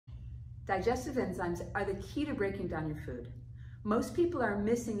Digestive enzymes are the key to breaking down your food. Most people are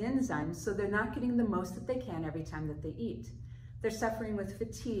missing enzymes, so they're not getting the most that they can every time that they eat. They're suffering with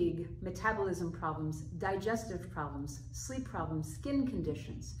fatigue, metabolism problems, digestive problems, sleep problems, skin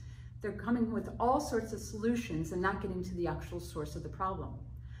conditions. They're coming with all sorts of solutions and not getting to the actual source of the problem.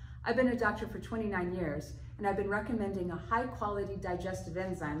 I've been a doctor for 29 years, and I've been recommending a high-quality digestive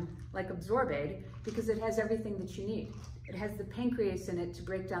enzyme like AbsorBAid because it has everything that you need. It has the pancreas in it to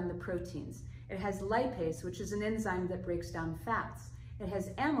break down the proteins. It has lipase, which is an enzyme that breaks down fats. It has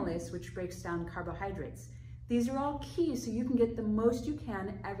amylase, which breaks down carbohydrates. These are all key so you can get the most you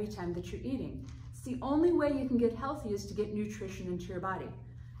can every time that you're eating. It's the only way you can get healthy is to get nutrition into your body.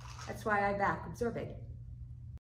 That's why I back AbsorBAid.